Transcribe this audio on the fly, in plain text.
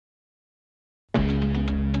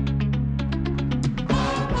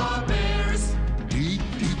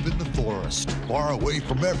forest, far away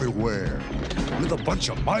from everywhere. With a bunch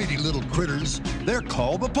of mighty little critters, they're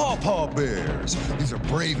called the Paw Bears. These are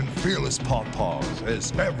brave and fearless Paws,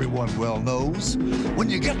 as everyone well knows. When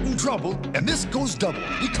you get in trouble, and this goes double,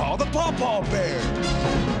 you call the Paw Bears.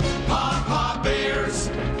 Paw Bears.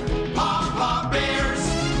 Paw Bears.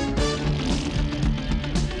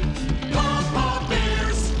 Paw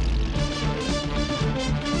Bears.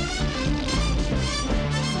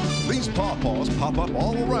 These Paws pop up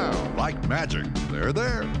all around like magic. They're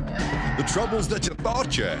there. The troubles that you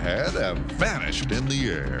thought you had have vanished in the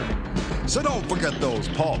air. So don't forget those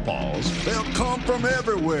Paws. They'll come from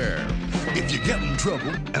everywhere. If you get in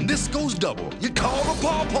trouble, and this goes double, you call the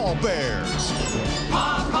Paw Bears.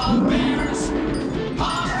 Paw Bears.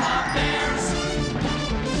 Paw Bears.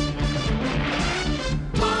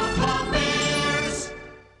 Paw Bears.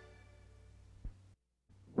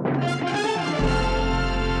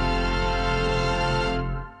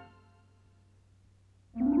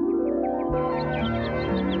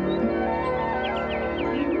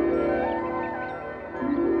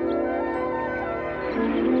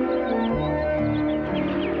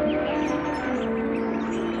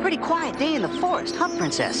 Pretty quiet day in the forest, huh,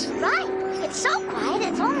 Princess? Right. It's so quiet,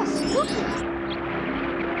 it's almost spooky.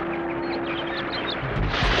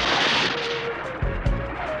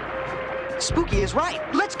 Spooky is right.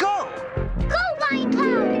 Let's go! Go, Lion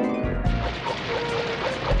Cloud!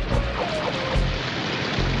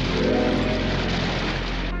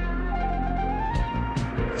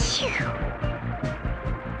 Phew.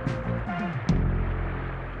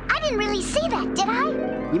 I didn't really see that, did I?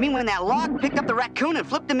 You mean when that log picked up the raccoon and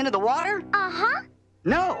flipped him into the water? Uh-huh.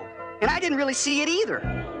 No, and I didn't really see it either.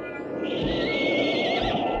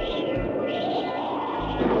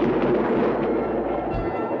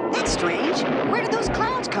 That's strange. Where did those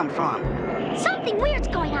clouds come from? Something weird's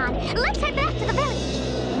going on. Let's head back to the village.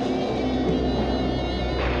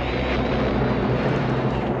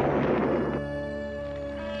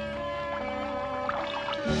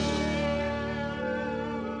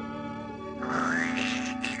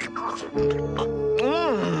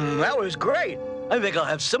 That was great. I think I'll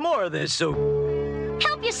have some more of this soup.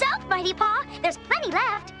 Help yourself, Mighty Paw. There's plenty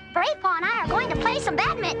left. Brave Paw and I are going to play some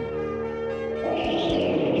badminton.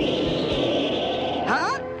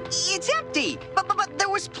 Huh? It's empty. But there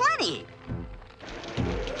was plenty.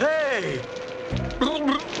 Hey!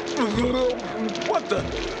 What the?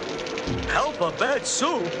 Alphabet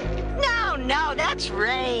soup? No, that's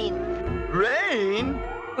rain. Rain?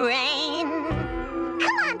 Rain.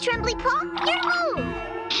 Come on, Trembly Paw. Your move.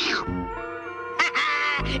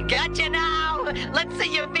 Gotcha now. Let's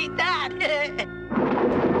see you beat that.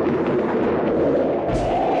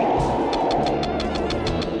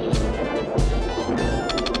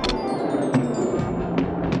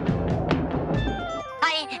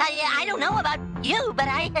 I don't know about you, but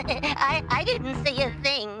I didn't see a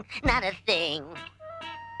thing. Not a thing.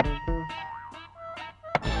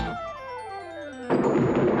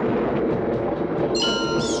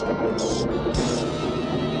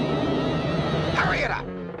 Hurry it up.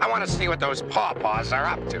 I want to see what those Paws are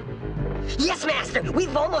up to. Yes, Master.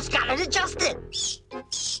 We've almost got it adjusted.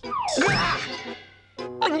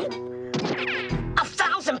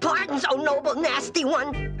 1,000 pardons, oh noble nasty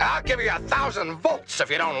one. I'll give you 1,000 volts if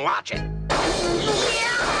you don't watch it.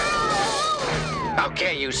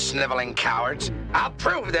 Okay, you sniveling cowards. I'll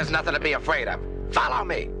prove there's nothing to be afraid of. Follow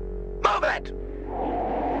me. Move it!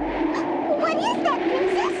 What is that,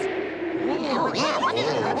 Princess?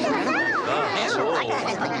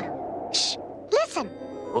 Shh, listen.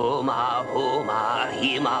 Huma, huma,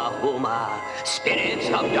 hima, huma, spirits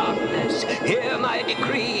of darkness, hear my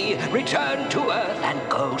decree, return to earth and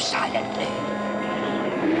go silently.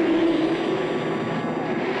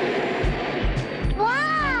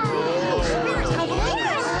 Wow!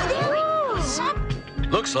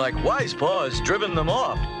 Looks like Wise Paw's driven them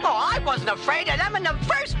off. Oh, I wasn't afraid of them in the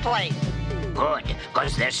first place. Good,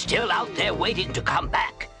 because they're still out there waiting to come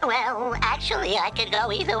back. Well, actually, I could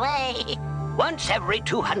go either way. Once every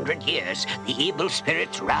 200 years, the evil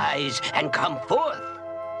spirits rise and come forth.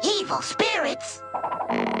 Evil spirits?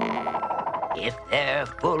 If their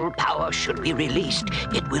full power should be released,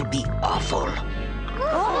 it will be awful.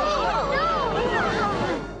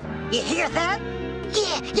 You hear that?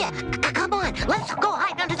 Yeah. Come on, let's go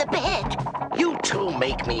hide under the bed. You two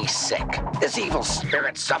make me sick. This evil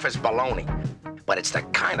spirit stuff is baloney. But it's the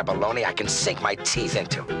kind of baloney I can sink my teeth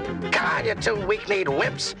into. Come on, you two weak-kneed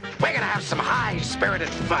wimps. We're gonna have some high-spirited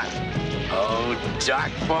fun. Oh,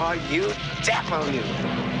 Dark Paw, you devil, you.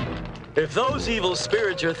 If those evil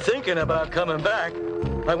spirits are thinking about coming back,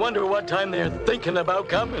 I wonder what time they're thinking about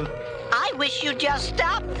coming. I wish you'd just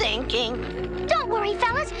stop thinking. Don't worry,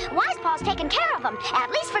 fellas. Wise Paw's taking care of them, at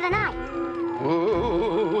least for tonight.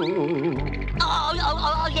 Ooh.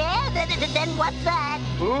 Oh, yeah? Then what's that?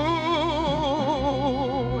 Ooh.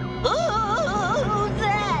 Who's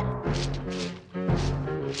that?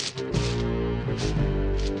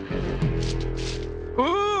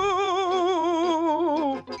 Ooh.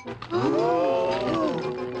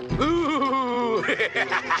 Ooh.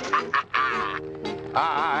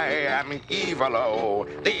 I am Evil-O,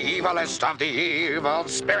 the evilest of the evil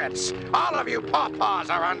spirits. All of you Paws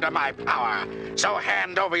are under my power. So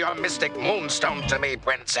hand over your mystic moonstone to me,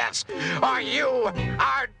 princess, or you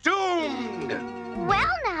are doomed.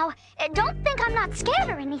 Well, now, don't think I'm not scared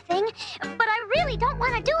or anything, but I really don't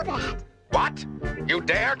want to do that. What? You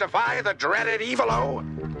dare defy the dreaded Evil-O?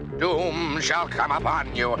 Doom shall come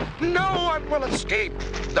upon you. No one will escape.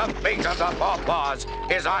 The fate of the Paws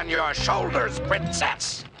is on your shoulders,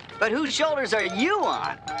 princess. But whose shoulders are you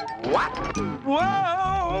on? What?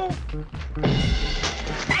 Whoa!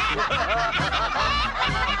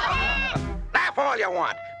 Laugh all you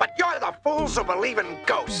want, but you're the fools who believe in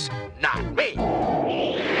ghosts, not me.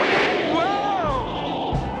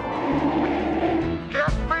 Whoa!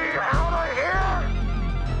 Get me out of here!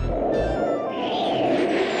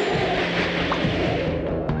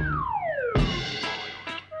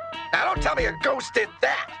 Now don't tell me a ghost did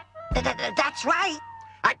that. That's right.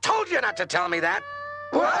 I told you not to tell me that.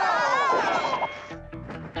 Whoa!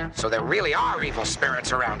 So there really are evil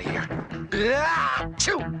spirits around here.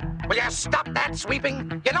 Achoo! Will you stop that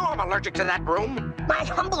sweeping? You know I'm allergic to that broom. My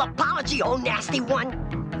humble apology, old nasty one.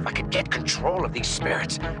 If I could get control of these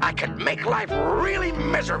spirits, I could make life really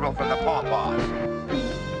miserable for the Paws.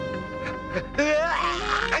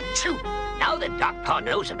 Achoo! Now that Doc Paw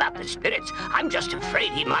knows about the spirits, I'm just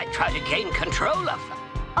afraid he might try to gain control of them.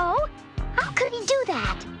 Oh? How could he do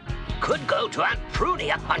that? Could go to Aunt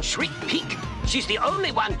Pruny up on Shriek Peak. She's the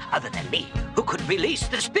only one, other than me, who could release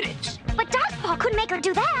the spirits. But Dark Paw couldn't make her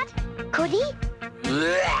do that. Could he?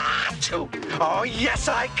 Achoo! Oh, yes,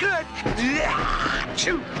 I could.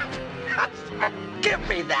 Achoo! Give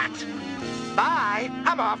me that. Bye.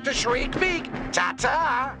 I'm off to Shriek Peak.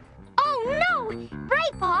 Ta-ta. Oh, no!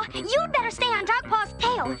 Brave Paw, you'd better stay on Dark Paw's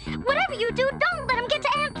tail. Whatever you do, don't let him get to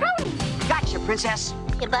Aunt Pruny. Gotcha, princess.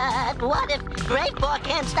 But what if Great Paw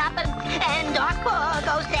can't stop him, and Dark Paw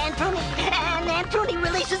goes to Aunt Pruny, and Aunt Pruny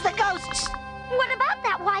releases the ghosts? What about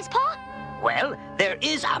that, Wise Paw? Well, there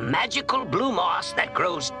is a magical blue moss that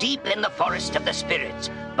grows deep in the forest of the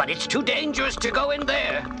spirits, but it's too dangerous to go in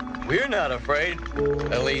there. We're not afraid.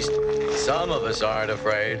 At least, some of us aren't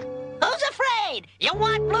afraid. Who's afraid? You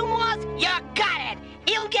want blue moss? You got it.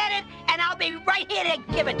 He'll get it, and I'll be right here to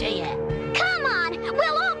give it to you. Come on,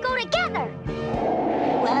 we'll all go together.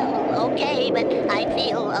 Well, okay, but I'd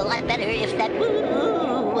feel a lot better if that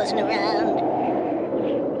woo wasn't around.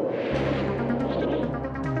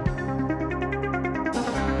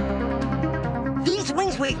 These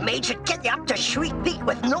wings we've made should get you up to Shriek Peak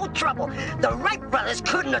with no trouble. The Wright brothers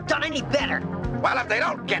couldn't have done any better. Well, if they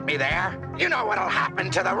don't get me there, you know what'll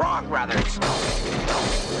happen to the Wrong brothers.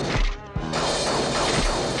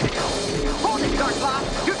 Hold it, Dark Paw.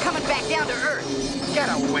 You're coming back down to Earth. Get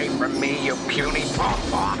away from me, you puny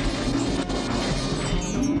Paw.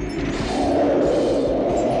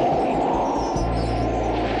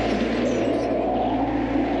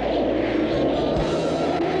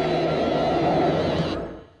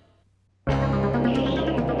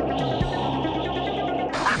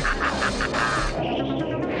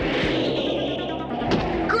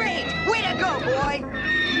 Great! Way to go, boy!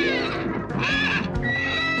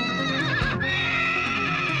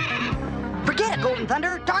 Forget it, Golden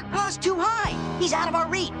Thunder. Dark Paw's too high. He's out of our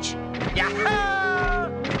reach. Yahoo!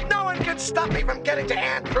 No one can stop me from getting to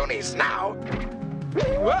Aunt Pruny's now.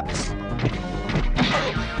 Whoops!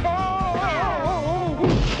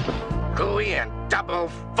 Hooey and double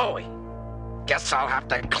phooey. Guess I'll have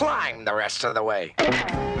to climb the rest of the way.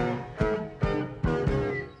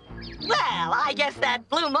 Well, I guess that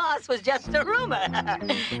blue moss was just a rumor.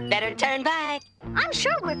 Better turn back. I'm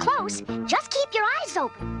sure we're close. Just keep your eyes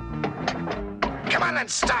open. Come on and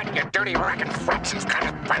start, you dirty racket fractions kind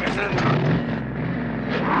of thing.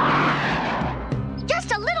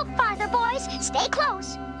 Just a little farther, boys. Stay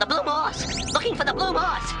close. The blue moss. Looking for the blue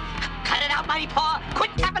moss. Cut it out, Mighty Paw.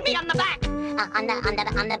 Quit tapping me on the back. On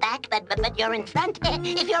the back, but you're in front.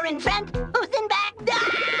 If you're in front, who's in back? Ah!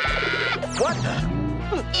 What the?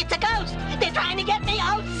 It's a ghost. They're trying to get me.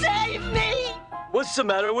 Oh, save me! What's the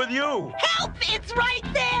matter with you? Help! It's right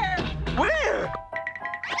there. Where?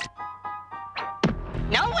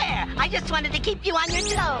 Nowhere. I just wanted to keep you on your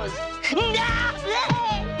toes.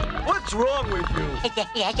 What's wrong with you?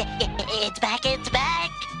 It's back, it's back.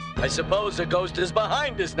 I suppose the ghost is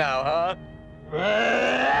behind us now, huh?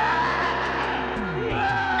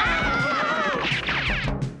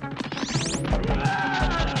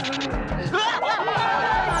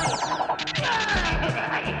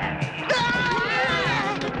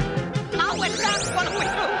 Oh, what's that? What do we do?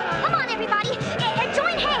 Come on, everybody.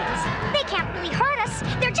 Join hands. They can't really hurt us.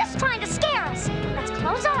 They're just trying to scare us. Let's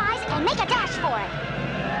close our eyes and make a dash for it.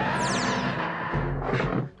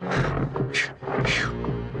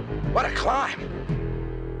 What a climb.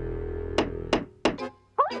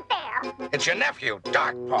 Who's there? It's your nephew,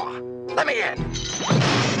 Darkpaw. Let me in.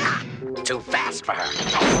 Ah, too fast for her.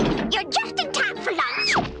 You're just in time for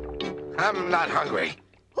lunch. I'm not hungry.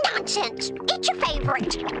 Nonsense. Eat your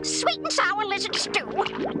favorite. Sweet and sour lizard stew.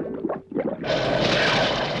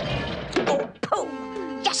 Oh, pooh.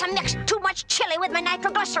 Guess I mixed too much chili with my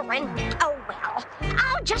nitroglycerin. Oh, well.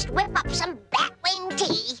 I'll just whip up some batwing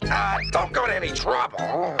tea. Don't go to any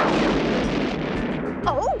trouble.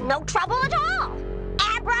 Oh, no trouble at all.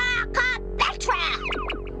 Abracadabra.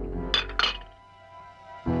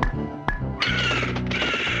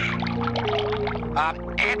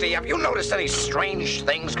 Auntie, have you noticed any strange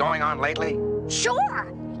things going on lately?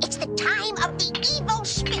 Sure. It's the time of the evil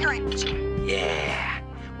spirit. Yeah.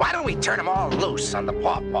 Why don't we turn them all loose on the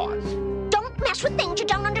Paws? Don't mess with things you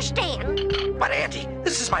don't understand. But, Auntie,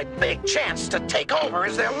 this is my big chance to take over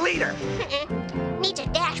as their leader. Needs a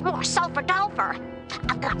dash more sulfur-dulfur.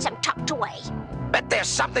 I've got some tucked away. Bet there's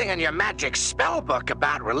something in your magic spell book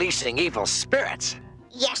about releasing evil spirits.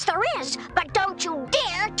 Yes, there is, but don't you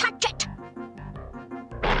dare touch it.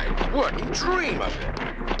 I wouldn't dream of it.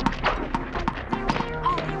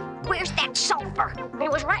 Oh, where's that sulfur?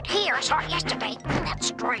 It was right here. I saw it yesterday. That's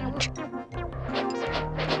strange.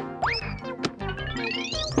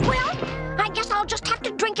 Well, I guess I'll just have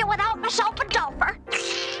to drink it without my sulfur-dulfur.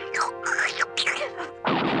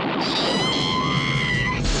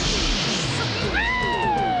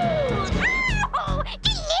 Oh,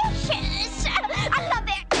 delicious! I love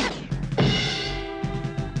it.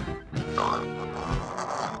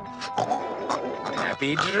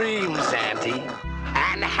 Happy dreams, Auntie.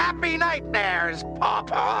 And happy nightmares,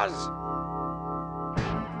 Paws.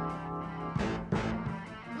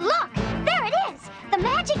 Look, there it is. The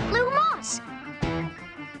magic blue moss.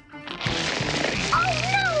 Oh,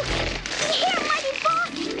 no! Here, Mighty Paw!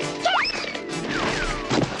 Get it!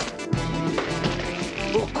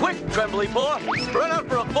 Oh, quick, Trembly Paw! Run out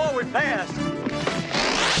for a forward pass!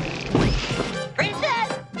 Princess!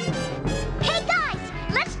 Hey, guys!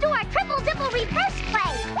 Let's do our triple-dipple reverse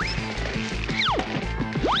play!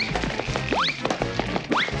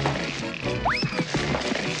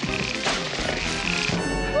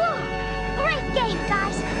 Whew! Great game,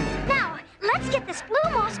 guys! Now, let's get this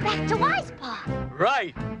blue moss back to Wisepaw.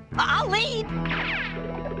 Right! I'll lead.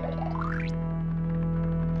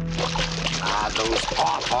 Those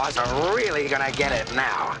Paws are really gonna get it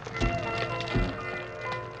now.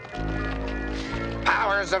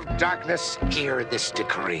 Powers of darkness, hear this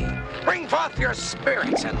decree. Bring forth your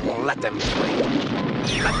spirits and let them free.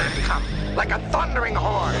 Let them come like a thundering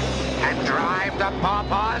horde and drive the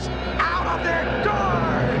Paws out of their door.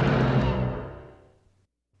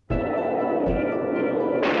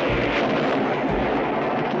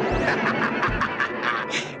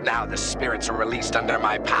 Now the spirits are released under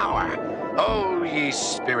my power. Oh, ye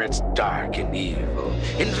spirits dark and evil,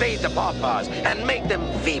 invade the Paws and make them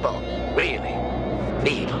feeble. Really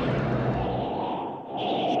feeble.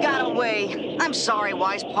 He got away. I'm sorry,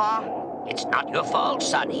 Wisepaw. It's not your fault,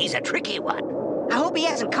 son. He's a tricky one. I hope he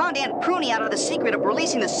hasn't conned Aunt Pruny out of the secret of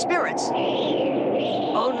releasing the spirits.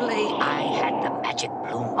 Only I had the magic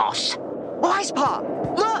blue moss. Wisepaw,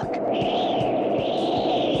 look!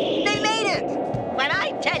 They made it! When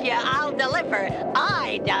I tell you I'll deliver,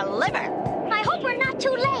 I deliver. I hope we're not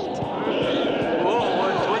too late.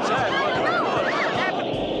 Whoa, what's that?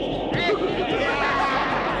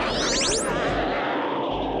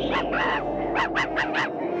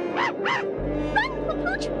 Run,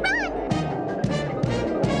 Pooch, run!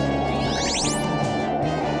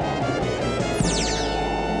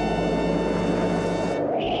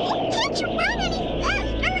 Can't you run any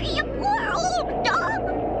faster, you poor old dog?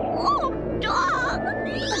 Old dog!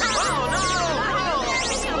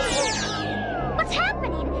 What's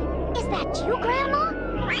happening? Is that you, Grandma?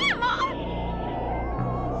 Grandma?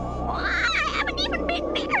 I haven't even been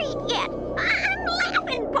married yet. I'm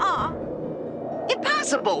laughing, Paw.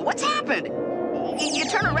 Impossible! What's happened? You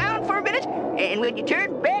turn around for a minute, and when you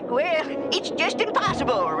turn back, well, it's just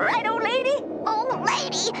impossible, right, old lady? Old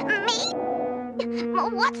lady? Me?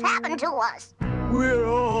 What's happened to us? We're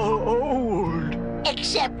all old.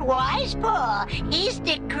 Except Wise Paw. He's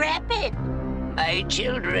decrepit. My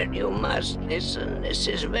children, you must listen. This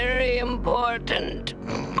is very important.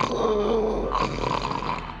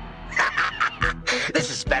 This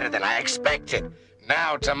is better than I expected.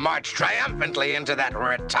 Now to march triumphantly into that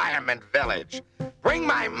retirement village. Bring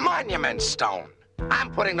my monument stone.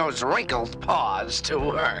 I'm putting those wrinkled paws to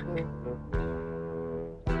work.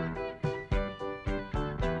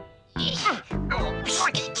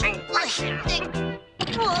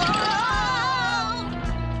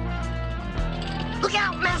 Look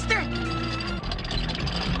out, Master!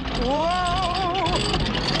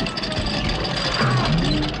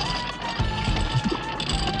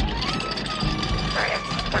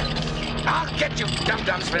 I'll get you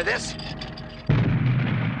dum-dums for this.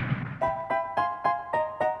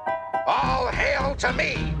 All hail to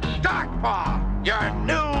me, Darkpaw, your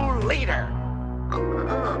new leader.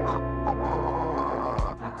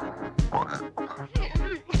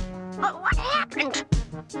 What happened?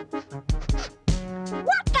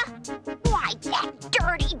 What the? Why, that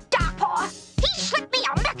dirty Darkpaw! He slipped me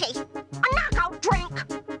a Mickey! A knockout drink!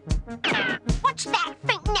 What's that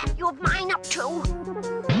fake nephew of mine up to?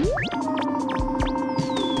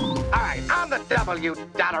 All right, on the double, you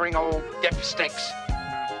doddering old dipsticks.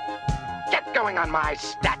 Get going on my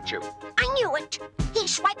statue. I knew it! He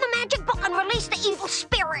swiped the magic book and released the evil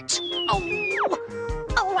spirits!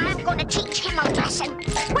 Oh, I'm gonna teach him a lesson!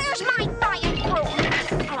 Where's my flying broom?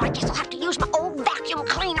 Oh, I guess I'll have to use my old vacuum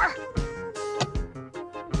cleaner.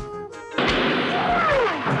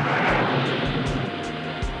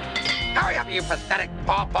 Hurry up, you pathetic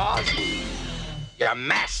pawpaws. Your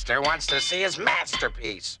master wants to see his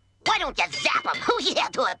masterpiece. Why don't you zap him? Oh, yeah,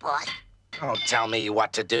 do it, boss. Don't tell me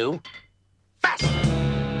what to do. Fast!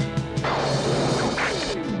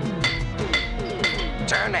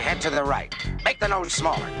 Turn the head to the right. Make the nose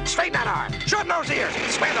smaller. Straighten that arm. Shorten those ears.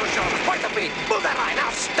 Square those shoulders. Point the feet. Move that line.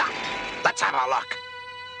 Now stop. Let's have a look.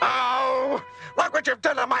 Oh, look what you've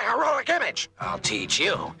done to my heroic image. I'll teach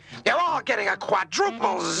you. You're all getting a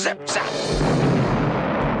quadruple zip-zap.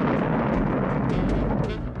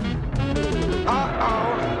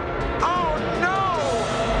 Uh-oh. Oh, no!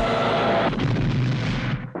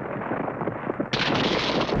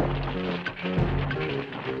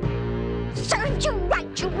 Served you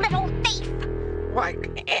right, you little thief! Why,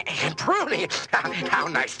 Aunt Pruny, how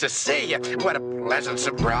nice to see you. What a pleasant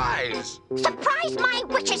surprise. Surprise my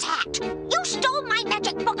witch's hat! You stole my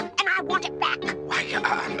magic book, and I want it back! Why,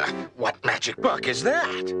 what magic book is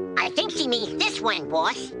that? I think she means this one,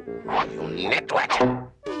 boss. You nitwit.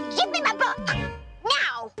 Give me my book!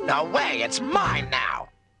 Now! No way, it's mine now.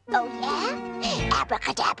 Oh, yeah?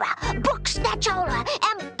 Abracadabra, Book Snatchola,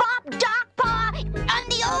 and Bob Darkpaw,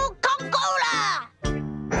 and the old Congola!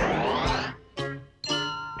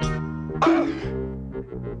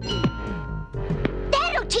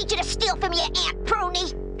 That'll teach you to steal from your Aunt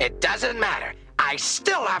Pruny. It doesn't matter. I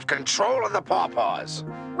still have control of the pawpaws.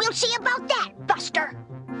 We'll see about that, Buster.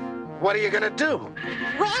 What are you gonna do?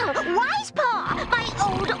 Well, Wise Paw, my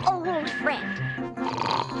old friend.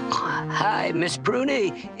 Hi, Miss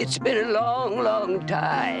Pruny. It's been a long, long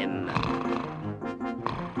time.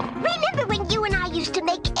 Remember when you and I used to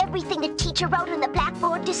make everything the teacher wrote on the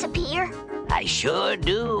blackboard disappear? I sure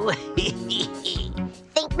do.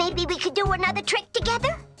 Think maybe we could do another trick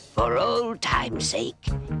together? For old time's sake.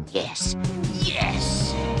 Yes.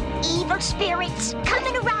 Yes. Evil spirits, come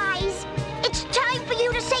and arise. It's time for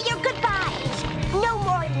you to say your goodbyes. No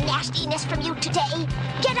more nastiness from you today.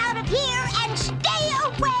 Get out of here and stay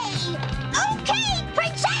away. Okay,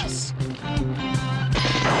 princess?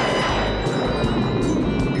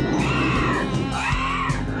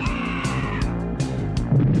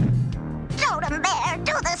 Totem Bear,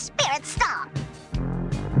 do the spirit stop.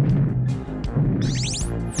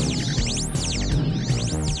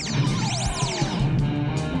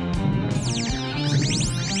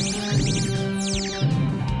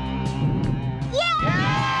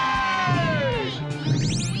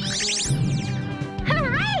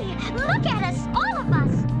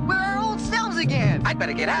 I'd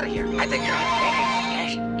better get out of here. I think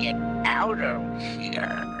get out of here.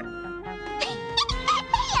 Hey,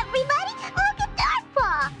 everybody, look at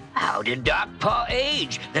Darkpaw. How did Darkpaw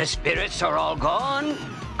age? The spirits are all gone?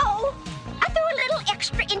 Oh, I threw a little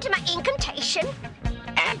extra into my incantation.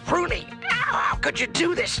 Aunt Pruny, how could you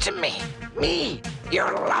do this to me? Me,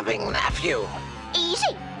 your loving nephew.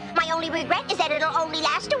 Easy. My only regret is that it'll only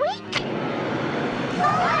last a week.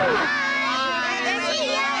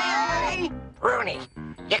 Pruny,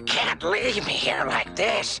 you can't leave me here like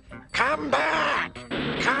this. Come back.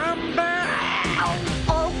 Come back.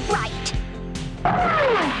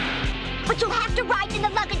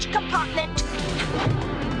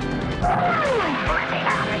 Let me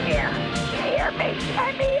out of here. You hear me?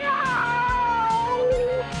 Let me out.